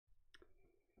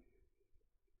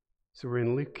So we're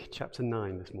in Luke chapter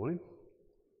 9 this morning.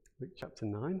 Luke chapter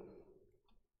 9.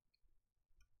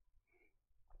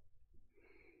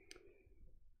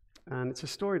 And it's a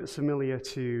story that's familiar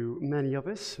to many of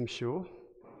us, I'm sure.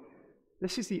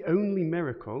 This is the only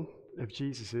miracle of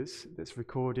Jesus's that's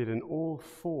recorded in all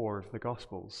four of the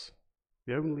Gospels.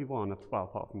 The only one, well,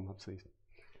 apart from obviously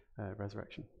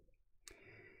resurrection.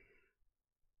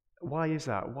 Why is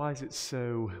that? Why is it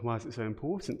so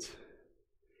important?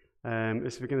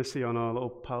 As we're going to see on our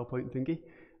little PowerPoint thingy,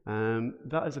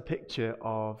 that is a picture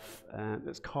of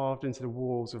that's carved into the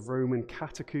walls of Roman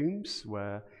catacombs,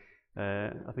 where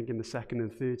I think in the 2nd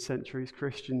and 3rd centuries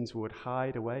Christians would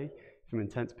hide away from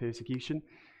intense persecution,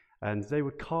 and they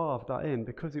would carve that in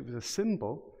because it was a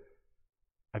symbol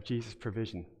of Jesus'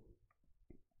 provision.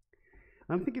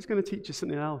 And I think it's going to teach us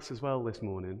something else as well this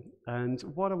morning. And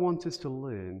what I want us to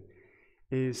learn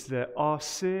is that our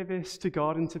service to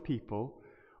God and to people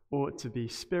ought to be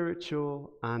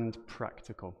spiritual and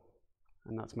practical.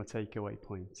 And that's my takeaway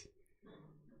point.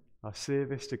 Our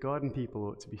service to God and people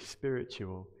ought to be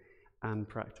spiritual and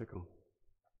practical.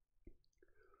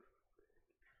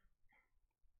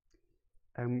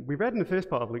 We read in the first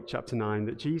part of Luke chapter 9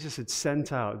 that Jesus had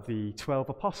sent out the 12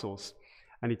 apostles,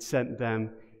 and he'd sent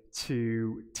them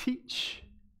to teach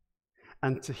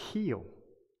and to heal.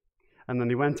 And then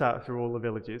he went out through all the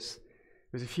villages.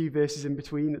 There's a few verses in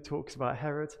between that talks about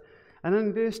Herod. And then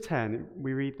in verse 10,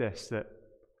 we read this, that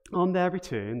on their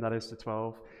return, that is the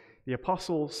 12, the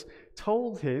apostles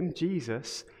told him,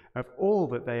 Jesus, of all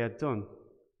that they had done.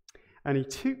 And he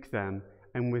took them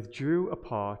and withdrew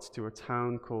apart to a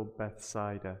town called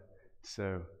Bethsaida.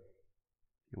 So,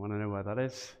 you want to know where that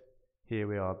is? Here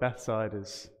we are.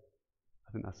 Bethsaida's,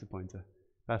 I think that's the pointer.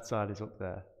 Bethsaida's up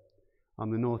there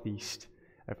on the northeast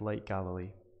of Lake Galilee.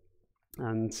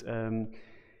 And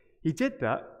he did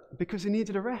that because he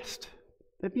needed a rest.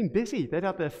 They'd been busy. They'd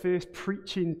had their first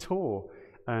preaching tour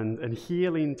and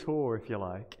healing tour, if you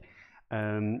like.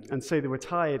 And so they were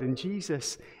tired, and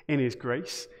Jesus, in his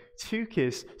grace, took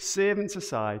his servants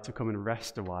aside to come and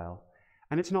rest a while.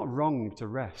 And it's not wrong to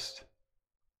rest.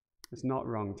 It's not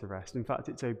wrong to rest. In fact,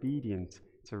 it's obedient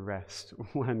to rest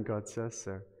when God says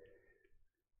so.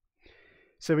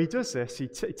 So he does this. He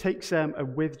takes them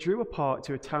and withdrew apart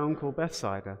to a town called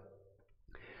Bethsaida.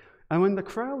 And when the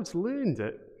crowds learned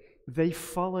it, they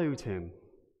followed him.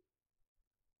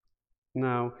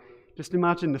 Now, just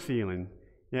imagine the feeling.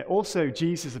 Yeah, also,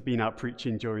 Jesus had been out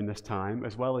preaching during this time,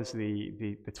 as well as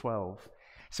the 12.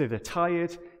 So they're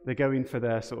tired. They're going for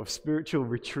their sort of spiritual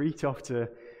retreat off to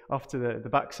the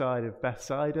backside of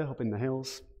Bethsaida, up in the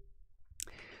hills.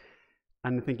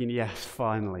 And they're thinking, yes,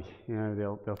 finally. You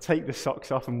know, they'll take the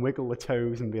socks off and wiggle the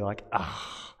toes and be like,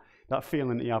 that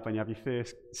feeling that you have when you have your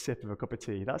first sip of a cup of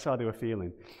tea. That's how they were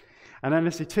feeling. And then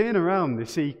as they turn around, they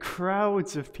see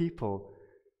crowds of people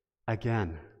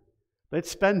again. They'd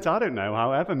spent, I don't know,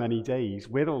 however many days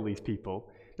with all these people.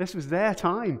 This was their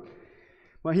time.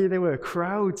 Well, here they were,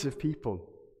 crowds of people.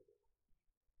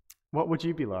 What would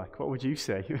you be like? What would you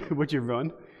say? Would you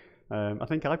run? I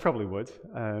think I probably would.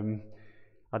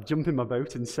 I'd jump in my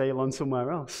boat and sail on somewhere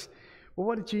else. Well,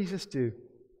 what did Jesus do?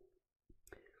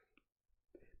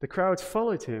 The crowds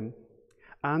followed him,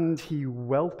 and he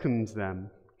welcomed them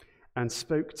and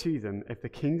spoke to them of the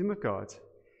kingdom of God,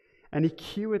 and he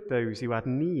cured those who had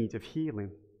need of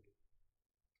healing.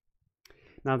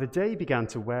 Now the day began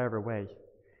to wear away,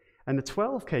 and the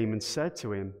 12 came and said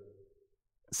to him,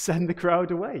 "Send the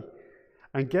crowd away,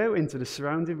 and go into the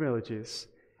surrounding villages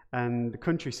and the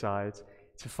countryside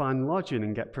to find lodging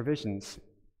and get provisions,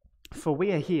 for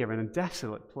we are here in a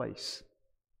desolate place."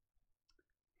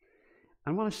 I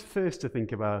want us first to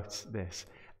think about this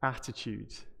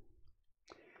attitude.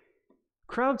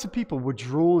 Crowds of people were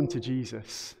drawn to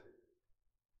Jesus.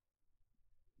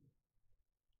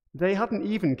 They hadn't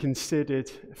even considered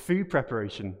food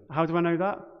preparation. How do I know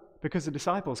that? Because the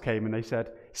disciples came and they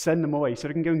said, send them away so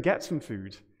they can go and get some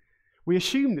food. We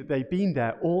assume that they'd been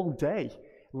there all day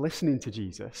listening to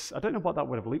Jesus. I don't know what that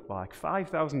would have looked like,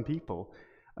 5,000 people.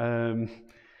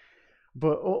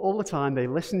 But all the time they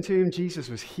listened to him. Jesus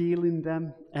was healing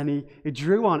them, and he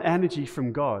drew on energy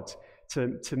from God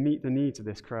to meet the needs of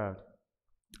this crowd.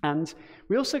 And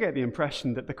we also get the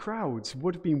impression that the crowds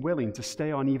would have been willing to stay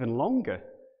on even longer.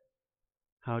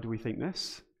 How do we think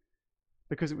this?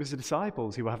 Because it was the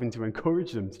disciples who were having to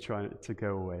encourage them to try to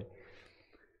go away.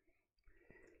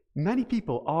 Many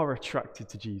people are attracted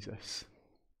to Jesus.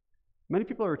 Many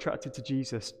people are attracted to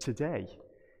Jesus today.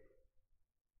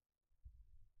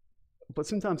 But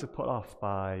sometimes are put off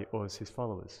by us, his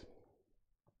followers.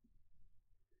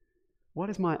 What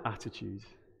is my attitude?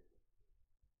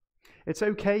 It's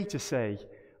okay to say,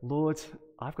 Lord,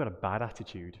 I've got a bad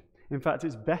attitude. In fact,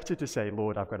 it's better to say,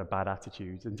 Lord, I've got a bad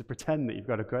attitude, than to pretend that you've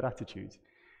got a good attitude.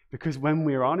 Because when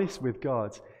we're honest with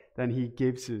God, then he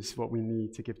gives us what we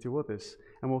need to give to others.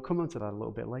 And we'll come on to that a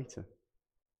little bit later.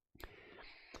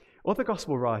 Other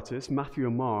gospel writers, Matthew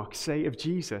and Mark, say of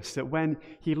Jesus that when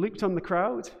he looked on the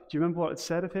crowd, do you remember what it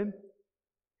said of him?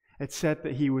 It said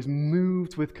that he was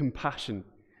moved with compassion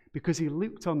because he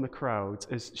looked on the crowd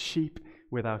as sheep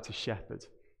without a shepherd.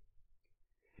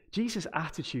 Jesus'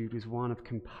 attitude was one of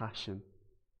compassion.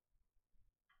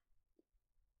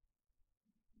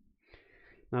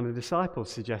 Now, the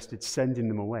disciples suggested sending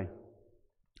them away,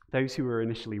 those who were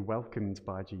initially welcomed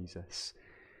by Jesus.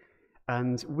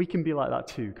 And we can be like that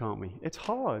too, can't we? It's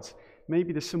hard.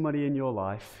 Maybe there's somebody in your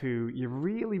life who you're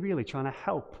really, really trying to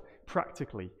help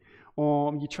practically,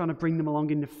 or you're trying to bring them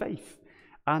along in the faith.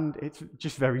 And it's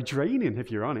just very draining,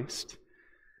 if you're honest.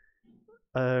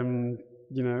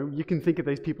 You can think of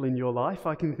those people in your life.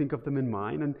 I can think of them in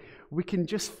mine. And we can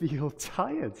just feel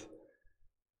tired.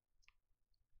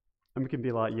 And we can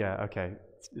be like, yeah, okay,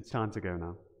 it's time to go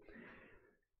now.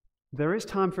 There is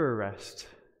time for a rest.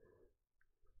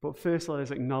 But first, let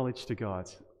us acknowledge to God,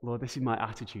 Lord, this is my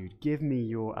attitude. Give me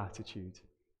your attitude.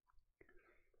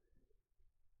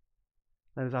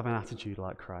 Let us have an attitude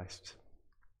like Christ.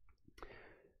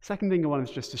 Second thing I want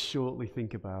us just to shortly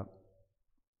think about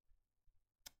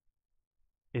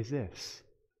is this.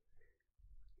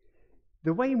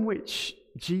 The way in which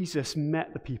Jesus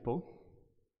met the people,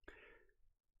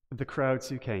 the crowds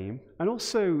who came, and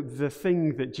also the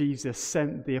thing that Jesus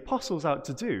sent the apostles out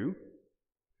to do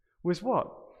was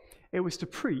what? It was to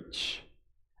preach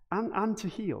and to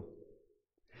heal.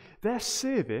 Their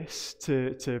service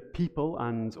to people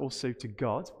and also to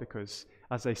God, because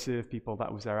as they served people,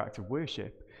 that was their act of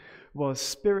worship, was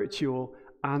spiritual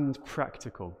and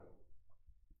practical.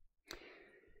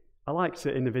 I liked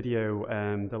it in the video,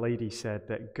 the lady said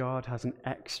that God has an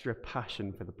extra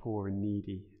passion for the poor and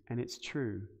needy, and it's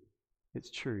true. It's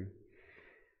true.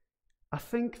 I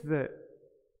think that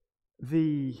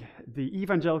the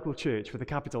evangelical church with a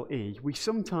capital E, we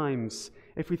sometimes,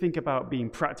 if we think about being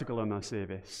practical in our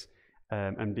service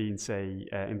and being, say,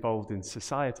 involved in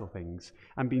societal things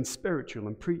and being spiritual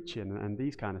and preaching and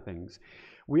these kind of things,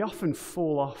 we often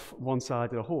fall off one side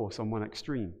of the horse on one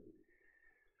extreme.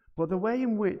 But the way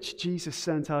in which Jesus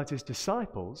sent out his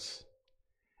disciples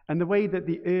and the way that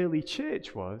the early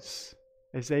church was,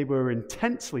 is they were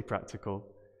intensely practical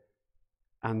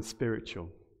and spiritual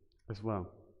as well.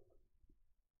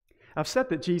 I've said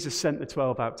that Jesus sent the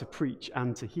 12 out to preach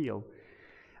and to heal.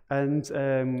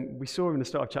 And we saw in the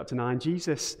start of chapter 9,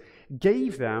 Jesus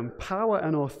gave them power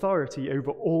and authority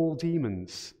over all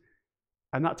demons.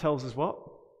 And that tells us what?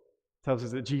 Tells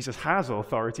us that Jesus has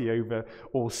authority over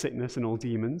all sickness and all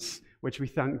demons, which we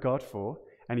thank God for,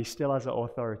 and he still has that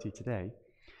authority today.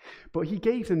 But he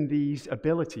gave them these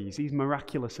abilities, these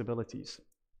miraculous abilities.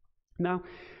 Now,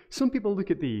 some people look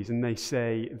at these and they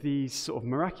say these sort of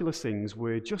miraculous things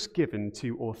were just given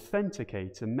to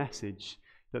authenticate a message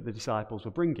that the disciples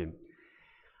were bringing.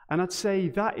 And I'd say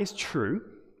that is true.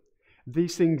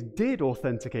 These things did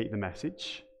authenticate the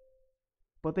message,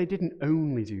 but they didn't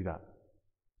only do that.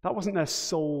 That wasn't their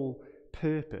sole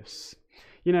purpose.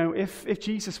 You know, if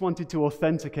Jesus wanted to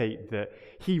authenticate that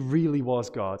he really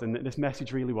was God and that this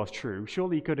message really was true,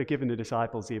 surely he could have given the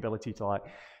disciples the ability to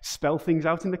spell things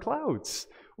out in the clouds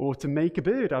or to make a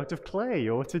bird out of clay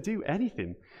or to do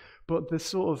anything. But the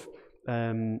sort of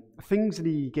things that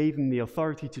he gave them the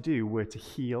authority to do were to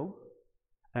heal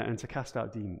and to cast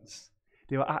out demons.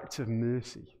 They were acts of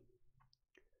mercy.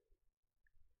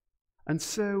 And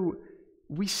so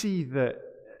we see that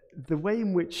the way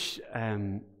in which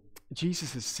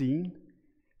Jesus is seen,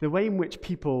 the way in which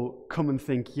people come and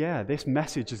think, yeah, this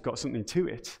message has got something to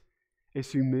it, is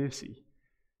through mercy.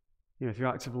 You know, through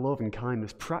acts of love and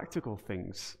kindness, practical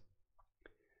things.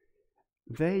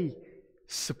 They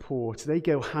support, they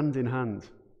go hand in hand.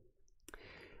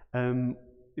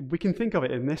 We can think of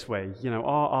it in this way, you know,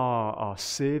 our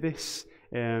service,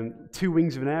 two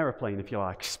wings of an aeroplane, if you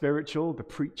like, spiritual, the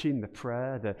preaching, the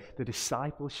prayer, the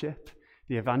discipleship,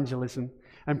 the evangelism,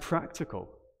 and practical.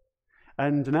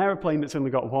 And an aeroplane that's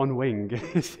only got one wing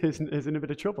is in a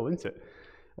bit of trouble, isn't it?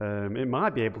 It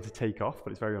might be able to take off,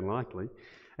 but it's very unlikely.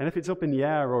 And if it's up in the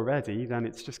air already, then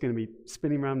it's just going to be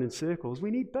spinning around in circles.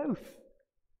 We need both.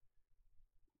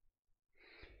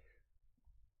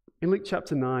 In Luke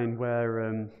chapter 9,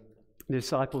 where the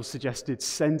disciples suggested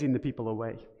sending the people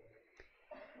away,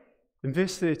 in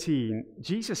verse 13,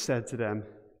 Jesus said to them,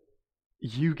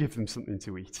 "You give them something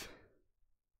to eat."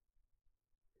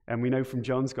 And we know from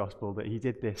John's Gospel that he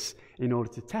did this in order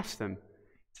to test them,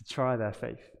 to try their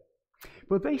faith.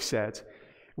 But they said,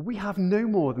 "We have no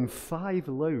more than 5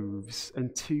 loaves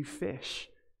and 2 fish,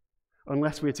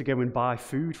 unless we're to go and buy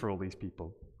food for all these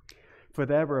people." For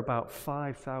there were about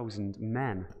 5,000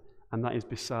 men, and that is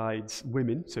besides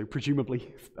women, so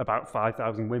presumably about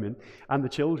 5,000 women, and the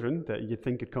children that you'd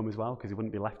think had come as well, because they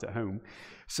wouldn't be left at home.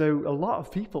 So a lot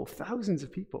of people, thousands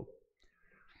of people.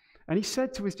 And he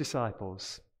said to his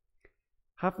disciples,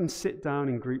 "Have them sit down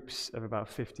in groups of about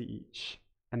 50 each."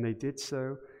 And they did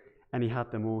so, and he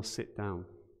had them all sit down.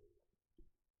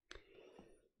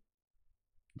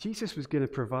 Jesus was going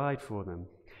to provide for them.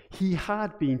 He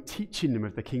had been teaching them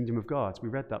of the kingdom of God. We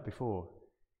read that before.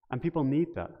 And people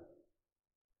need that.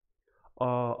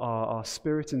 Our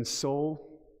spirit and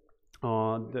soul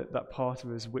are that part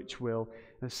of us which will,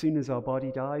 as soon as our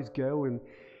body dies, go and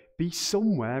be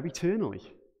somewhere eternally.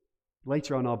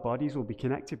 Later on, our bodies will be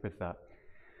connected with that.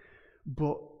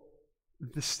 But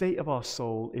the state of our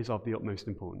soul is of the utmost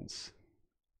importance.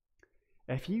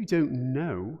 If you don't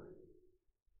know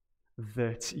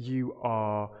that you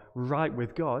are right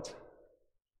with God,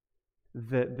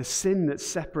 that the sin that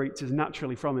separates us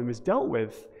naturally from him is dealt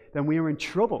with, then we are in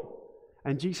trouble.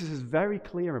 And Jesus is very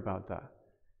clear about that.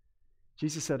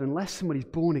 Jesus said, unless somebody's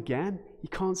born again, you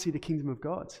can't see the kingdom of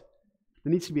God.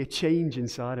 There needs to be a change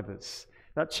inside of us.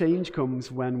 That change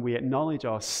comes when we acknowledge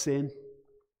our sin,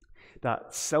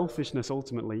 that selfishness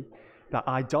ultimately, that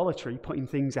idolatry, putting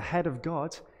things ahead of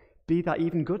God, be that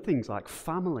even good things like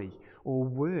family or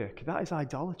work. That is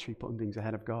idolatry, putting things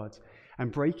ahead of God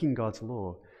and breaking God's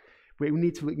law. We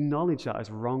need to acknowledge that as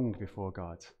wrong before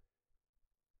God.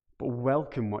 But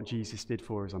welcome what Jesus did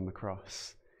for us on the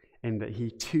cross, in that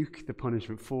he took the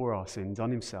punishment for our sins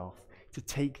on himself to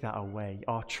take that away.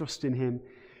 Our trust in him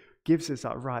gives us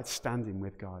that right standing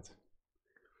with God.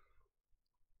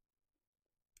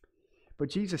 But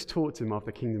Jesus taught them of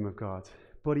the kingdom of God.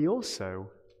 But he heard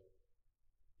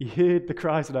the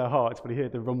cries of their hearts, but he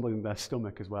heard the rumbling of their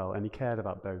stomach as well, and he cared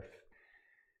about both.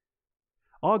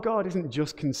 Our God isn't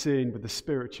just concerned with the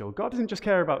spiritual. God doesn't just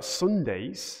care about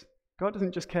Sundays. God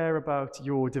doesn't just care about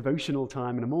your devotional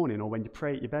time in the morning or when you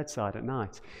pray at your bedside at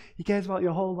night. He cares about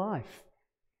your whole life.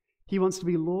 He wants to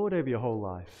be Lord over your whole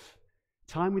life.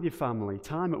 Time with your family,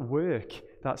 time at work,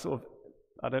 that sort of,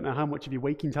 I don't know how much of your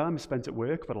waking time is spent at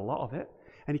work, but a lot of it.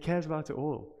 And he cares about it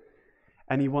all.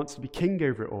 And he wants to be king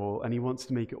over it all, and he wants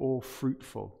to make it all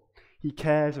fruitful. He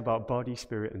cares about body,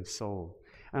 spirit, and soul.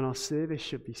 And our service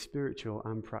should be spiritual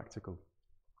and practical.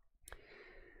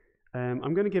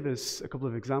 I'm going to give us a couple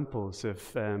of examples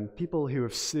of people who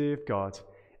have served God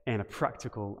in a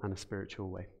practical and a spiritual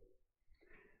way.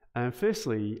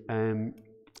 Firstly,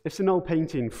 it's an old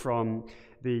painting from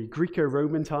the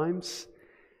Greco-Roman times,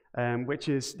 which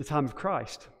is the time of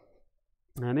Christ.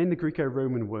 And in the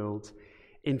Greco-Roman world,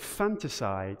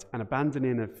 infanticide and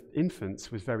abandoning of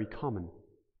infants was very common.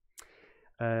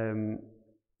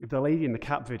 The lady in the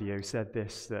Cat video said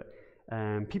this, that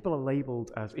people are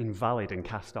labeled as invalid and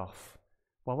cast off.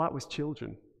 Well, that was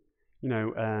children. You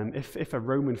know, if a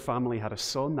Roman family had a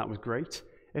son, that was great.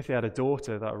 If they had a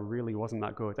daughter, that really wasn't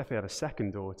that good. If they had a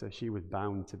second daughter, she was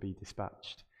bound to be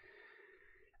dispatched.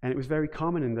 And it was very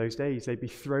common in those days. They'd be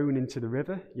thrown into the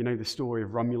river. You know the story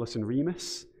of Romulus and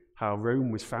Remus, how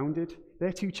Rome was founded.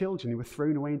 They're 2 children who were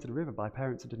thrown away into the river by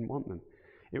parents who didn't want them.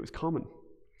 It was common.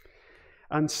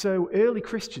 And so early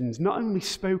Christians not only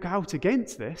spoke out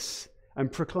against this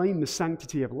and proclaimed the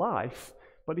sanctity of life,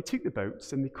 but they took the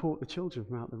boats and they caught the children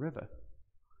from out the river.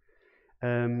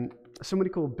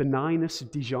 Somebody called Benignus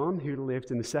Dijon, who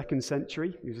lived in the 2nd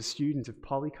century, he was a student of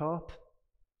Polycarp.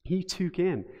 He took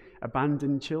in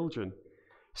abandoned children,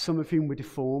 some of whom were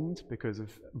deformed because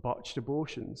of botched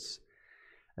abortions.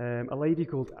 A lady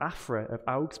called Afra of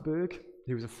Augsburg,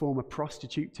 who was a former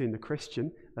prostitute turned a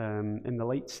Christian in the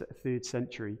late 3rd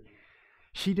century,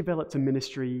 she developed a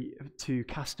ministry to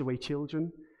castaway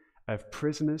children of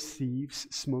prisoners, thieves,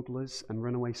 smugglers, and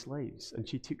runaway slaves, and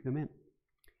she took them in.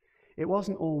 It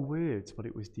wasn't all words, but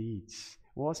it was deeds.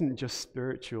 It wasn't just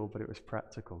spiritual, but it was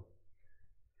practical.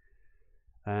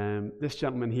 This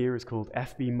gentleman here is called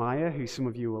F.B. Meyer, who some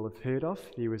of you will have heard of.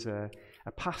 He was a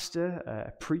pastor,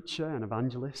 a preacher, an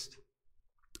evangelist.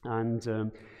 And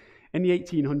in the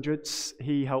 1800s,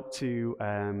 he helped to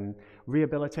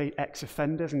rehabilitate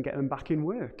ex-offenders and get them back in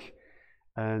work.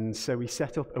 And so he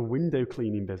set up a window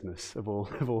cleaning business, of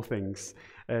all things,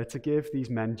 to give these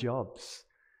men jobs.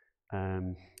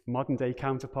 Modern-day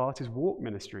counterpart is Walk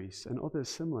Ministries and others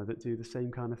similar that do the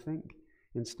same kind of thing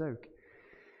in Stoke.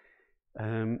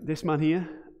 This man here,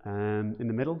 in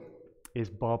the middle, is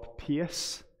Bob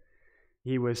Pierce.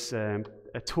 He was a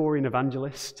touring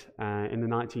evangelist in the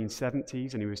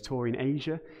 1970s, and he was touring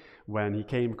Asia when he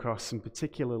came across some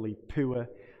particularly poor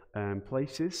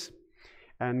places.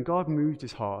 And God moved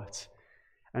his heart,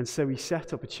 and so he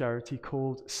set up a charity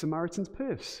called Samaritan's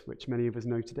Purse, which many of us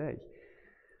know today.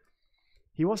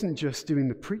 He wasn't just doing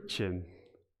the preaching,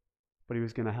 but he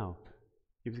was going to help.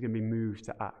 He was going to be moved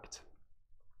to act.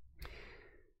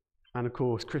 And of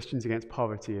course, Christians Against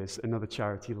Poverty is another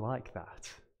charity like that.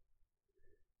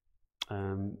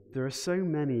 There are so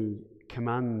many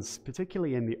commands,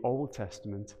 particularly in the Old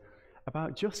Testament,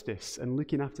 about justice and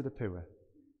looking after the poor.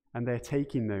 And they're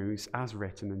taking those as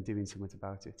written and doing something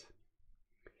about it.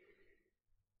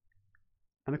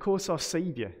 And of course, our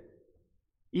Saviour,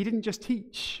 he didn't just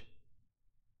teach,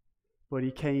 but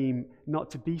he came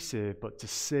not to be served, but to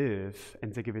serve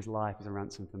and to give his life as a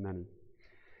ransom for many.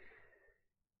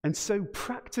 And so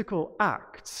practical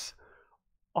acts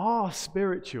are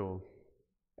spiritual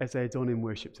as they're done in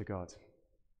worship to God.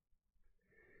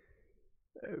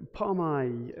 Part of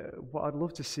what I'd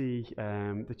love to see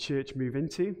the church move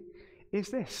into is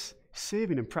this,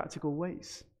 serving in practical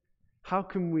ways. How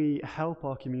can we help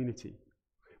our community?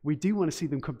 We do want to see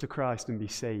them come to Christ and be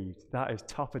saved. That is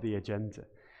top of the agenda.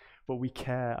 But we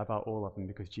care about all of them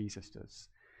because Jesus does.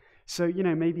 So,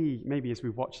 maybe as we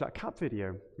watch that CAP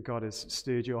video, God has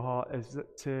stirred your heart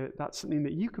that's something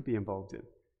that you could be involved in.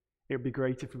 It would be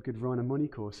great if we could run a money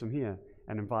course from here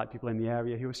and invite people in the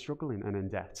area who are struggling and in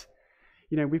debt.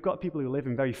 We've got people who live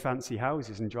in very fancy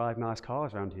houses and drive nice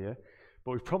cars around here,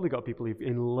 but we've probably got people who are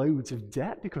in loads of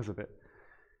debt because of it.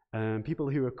 People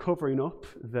who are covering up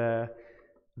their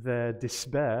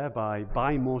despair by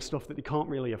buying more stuff that they can't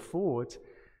really afford.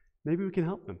 Maybe we can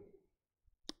help them.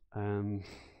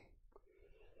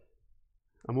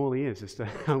 I'm all ears as to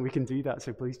how we can do that,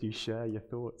 so please do share your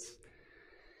thoughts.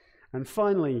 And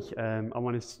finally, I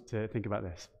want us to think about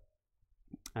this.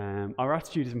 Our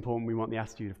attitude is important. We want the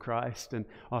attitude of Christ, and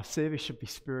our service should be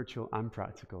spiritual and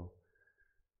practical.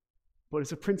 But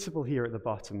there's a principle here at the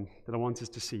bottom that I want us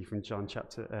to see from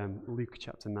Luke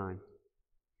chapter 9.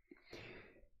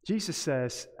 Jesus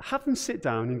says, have them sit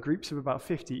down in groups of about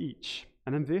 50 each.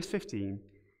 And in verse 15,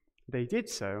 they did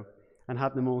so and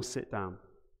had them all sit down.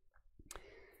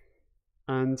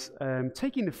 And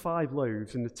taking the 5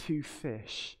 loaves and the 2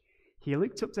 fish, he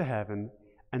looked up to heaven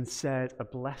and said a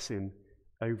blessing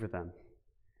over them.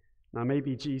 Now,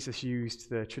 maybe Jesus used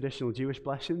the traditional Jewish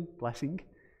blessing.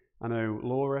 I know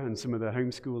Laura and some of the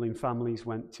homeschooling families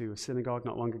went to a synagogue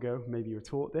not long ago. Maybe you were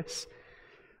taught this.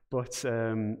 But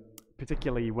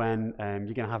particularly when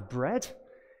you're going to have bread,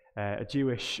 a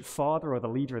Jewish father or the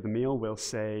leader of the meal will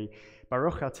say,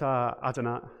 Baruch atah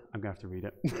Adonai, I'm going to have to read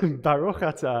it. Baruch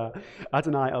atah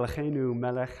Adonai Eloheinu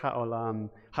melech ha'olam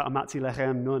ha'amatzi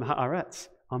lechem nun ha'aretz.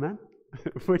 Amen?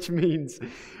 Which means,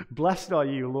 blessed are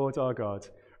you, Lord our God,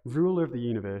 ruler of the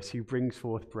universe, who brings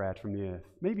forth bread from the earth.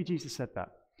 Maybe Jesus said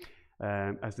that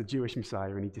as the Jewish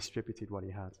Messiah, and he distributed what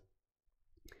he had.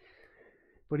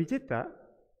 But he did that,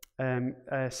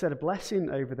 said a blessing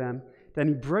over them. Then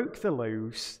he broke the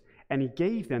loaves, and he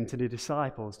gave them to the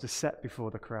disciples to set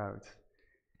before the crowd.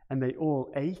 And they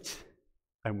all ate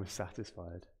and were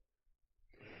satisfied.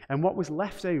 And what was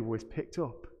left over was picked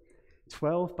up,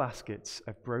 12 baskets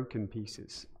of broken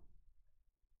pieces.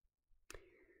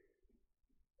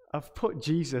 I've put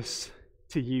Jesus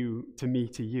to me,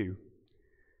 to you,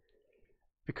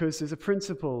 because there's a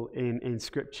principle in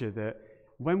Scripture that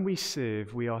when we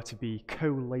serve, we are to be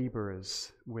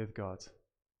co-laborers with God.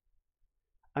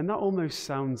 And that almost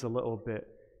sounds a little bit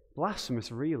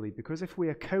blasphemous, really, because if we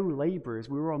are co-laborers,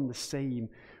 we're on the same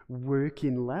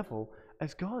working level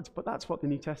as God. But that's what the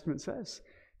New Testament says,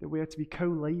 that we are to be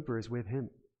co-laborers with him.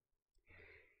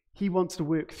 He wants to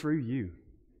work through you.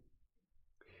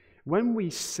 When we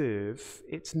serve,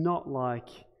 it's not like,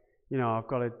 I've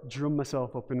got to drum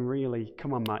myself up and really,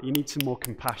 come on, Matt, you need some more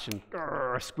compassion.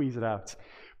 Squeeze it out.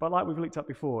 But like we've looked at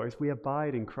before, as we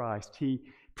abide in Christ, he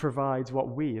provides what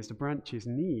we as the branches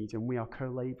need, and we are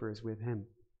co-laborers with him.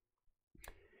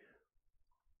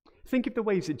 Think of the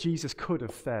ways that Jesus could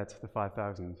have fed the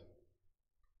 5,000.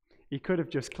 He could have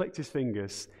just clicked his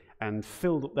fingers and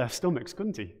filled up their stomachs,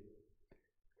 couldn't he?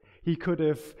 He could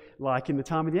have, like in the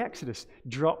time of the Exodus,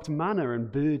 dropped manna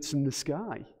and birds from the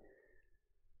sky.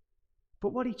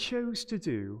 But what he chose to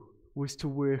do was to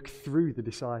work through the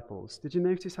disciples. Did you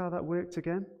notice how that worked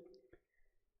again?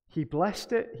 He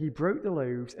blessed it, he broke the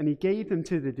loaves, and he gave them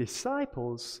to the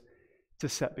disciples to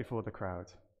set before the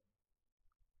crowd.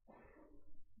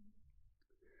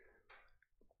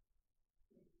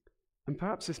 And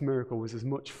perhaps this miracle was as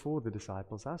much for the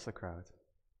disciples as the crowd.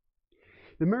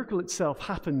 The miracle itself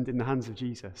happened in the hands of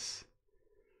Jesus,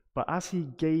 But as he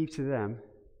gave to them,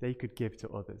 they could give to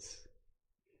others.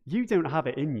 You don't have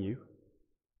it in you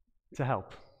to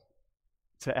help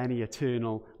to any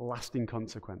eternal, lasting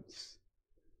consequence.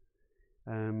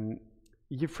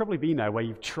 You've probably been there where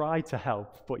you've tried to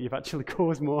help, but you've actually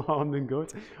caused more harm than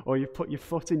good, or you've put your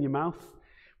foot in your mouth.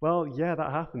 Well, yeah,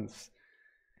 that happens.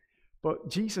 But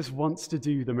Jesus wants to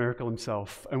do the miracle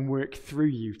himself and work through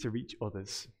you to reach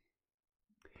others.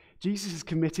 Jesus has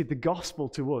committed the gospel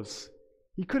to us.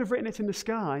 He could have written it in the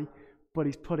sky, but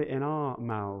he's put it in our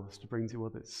mouths to bring to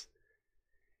others.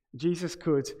 Jesus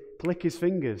could click his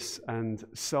fingers and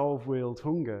solve world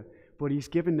hunger, but he's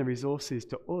given the resources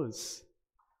to us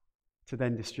to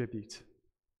then distribute.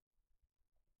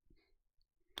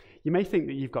 You may think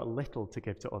that you've got little to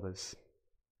give to others.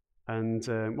 And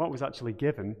what was actually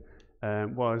given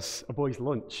was a boy's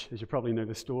lunch, as you probably know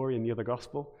the story in the other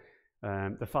gospel.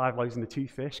 The 5 loaves and the 2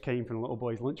 fish came from a little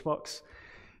boy's lunchbox.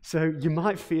 So you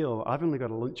might feel, I've only got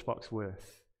a lunchbox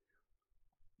worth.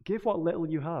 Give what little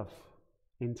you have,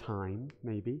 in time,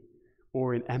 maybe,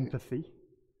 or in empathy,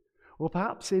 or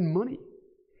perhaps in money.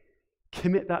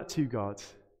 Commit that to God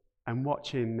and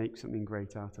watch him make something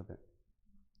great out of it.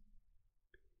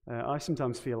 I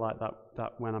sometimes feel like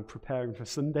that when I'm preparing for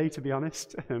Sunday, to be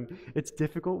honest. It's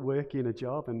difficult working a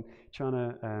job and trying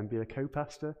to be a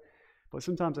co-pastor. But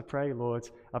sometimes I pray, Lord,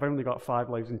 I've only got 5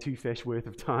 loaves and 2 fish worth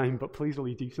of time, but please will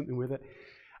you do something with it?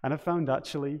 And I've found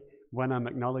actually, when I'm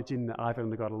acknowledging that I've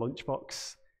only got a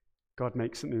lunchbox, God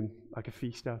makes something like a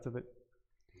feast out of it.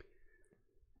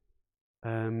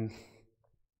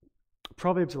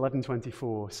 Proverbs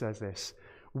 11:24 says this: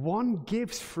 one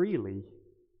gives freely,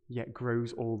 yet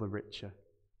grows all the richer.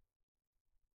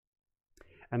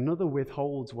 Another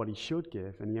withholds what he should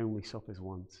give, and he only suffers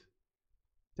want.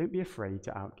 Don't be afraid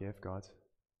to outgive God.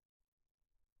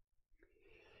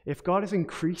 If God has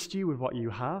increased you with what you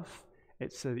have,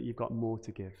 it's so that you've got more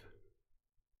to give.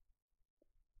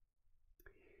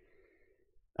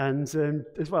 And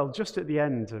as well, just at the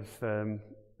end of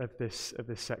this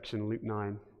section, Luke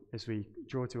 9, as we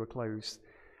draw to a close,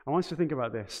 I want us to think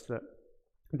about this, that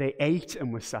they ate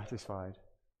and were satisfied.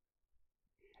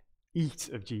 Eat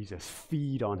of Jesus,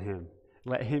 feed on him.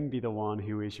 Let him be the one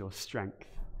who is your strength.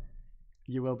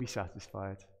 You will be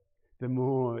satisfied. The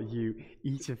more you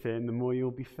eat of him, the more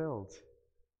you'll be filled.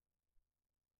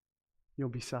 You'll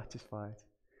be satisfied.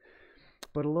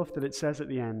 But I love that it says at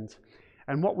the end,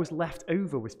 and what was left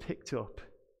over was picked up.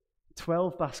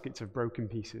 12 baskets of broken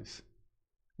pieces.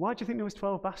 Why do you think there was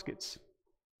 12 baskets?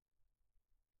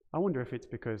 I wonder if it's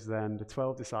because then the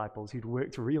 12 disciples who'd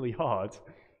worked really hard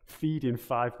feeding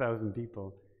 5,000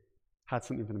 people had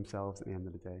something for themselves at the end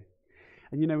of the day.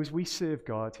 And you know, as we serve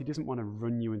God, he doesn't want to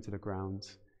run you into the ground,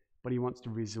 but he wants to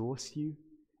resource you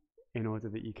in order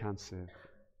that you can serve.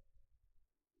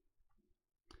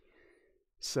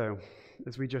 So,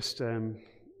 as we just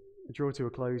draw to a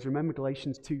close, remember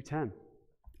Galatians 2:10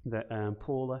 that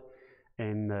Paula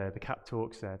in the CAP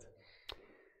talk said.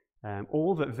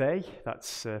 All that they,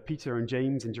 that's Peter and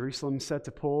James in Jerusalem, said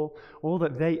to Paul, all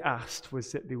that they asked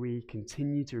was that we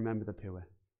continue to remember the poor.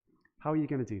 How are you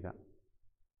going to do that?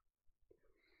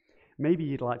 Maybe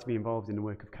you'd like to be involved in the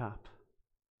work of CAP.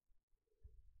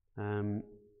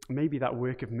 Maybe that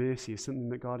work of mercy is something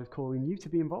that God is calling you to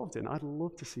be involved in. I'd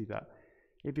love to see that.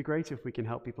 It'd be great if we can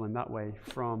help people in that way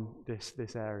from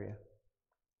this area.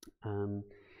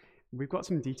 We've got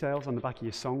some details on the back of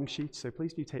your song sheet, so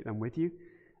please do take them with you.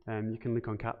 You can look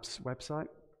on CAP's website.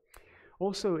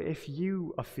 Also, if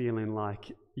you are feeling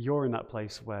like you're in that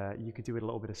place where you could do a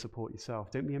little bit of support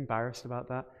yourself, don't be embarrassed about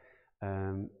that.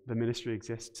 The ministry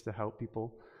exists to help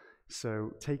people,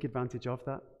 so take advantage of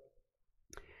that.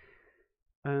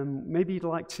 Maybe you'd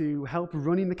like to help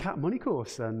running the CAP Money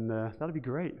course, and that'd be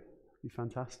great. It'd be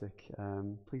fantastic.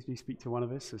 Please do speak to one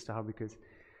of us as to how we could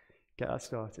get that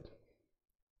started.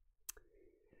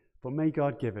 But may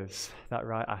God give us that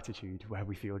right attitude where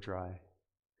we feel dry.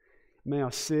 May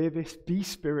our service be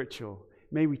spiritual.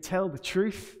 May we tell the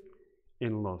truth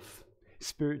in love,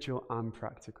 spiritual and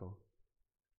practical.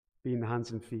 Be in the hands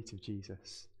and feet of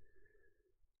Jesus.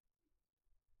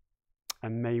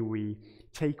 And may we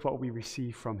take what we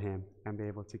receive from him and be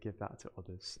able to give that to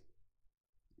others.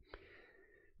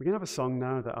 We're going to have a song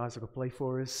now that Isaac will play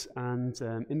for us. And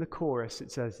in the chorus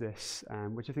it says this,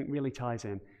 which I think really ties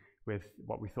in with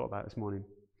what we thought about this morning.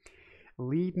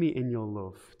 Lead me in your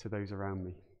love to those around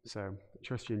me. So I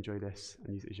trust you enjoy this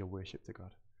and use it as your worship to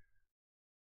God.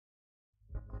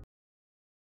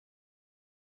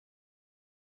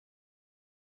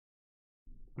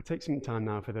 We'll take some time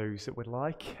now for those that would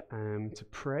like to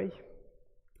pray.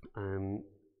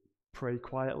 Pray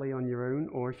quietly on your own,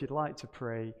 or if you'd like to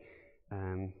pray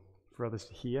for others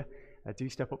to hear, do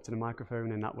step up to the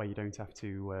microphone, and that way you don't have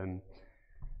to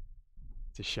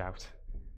shout.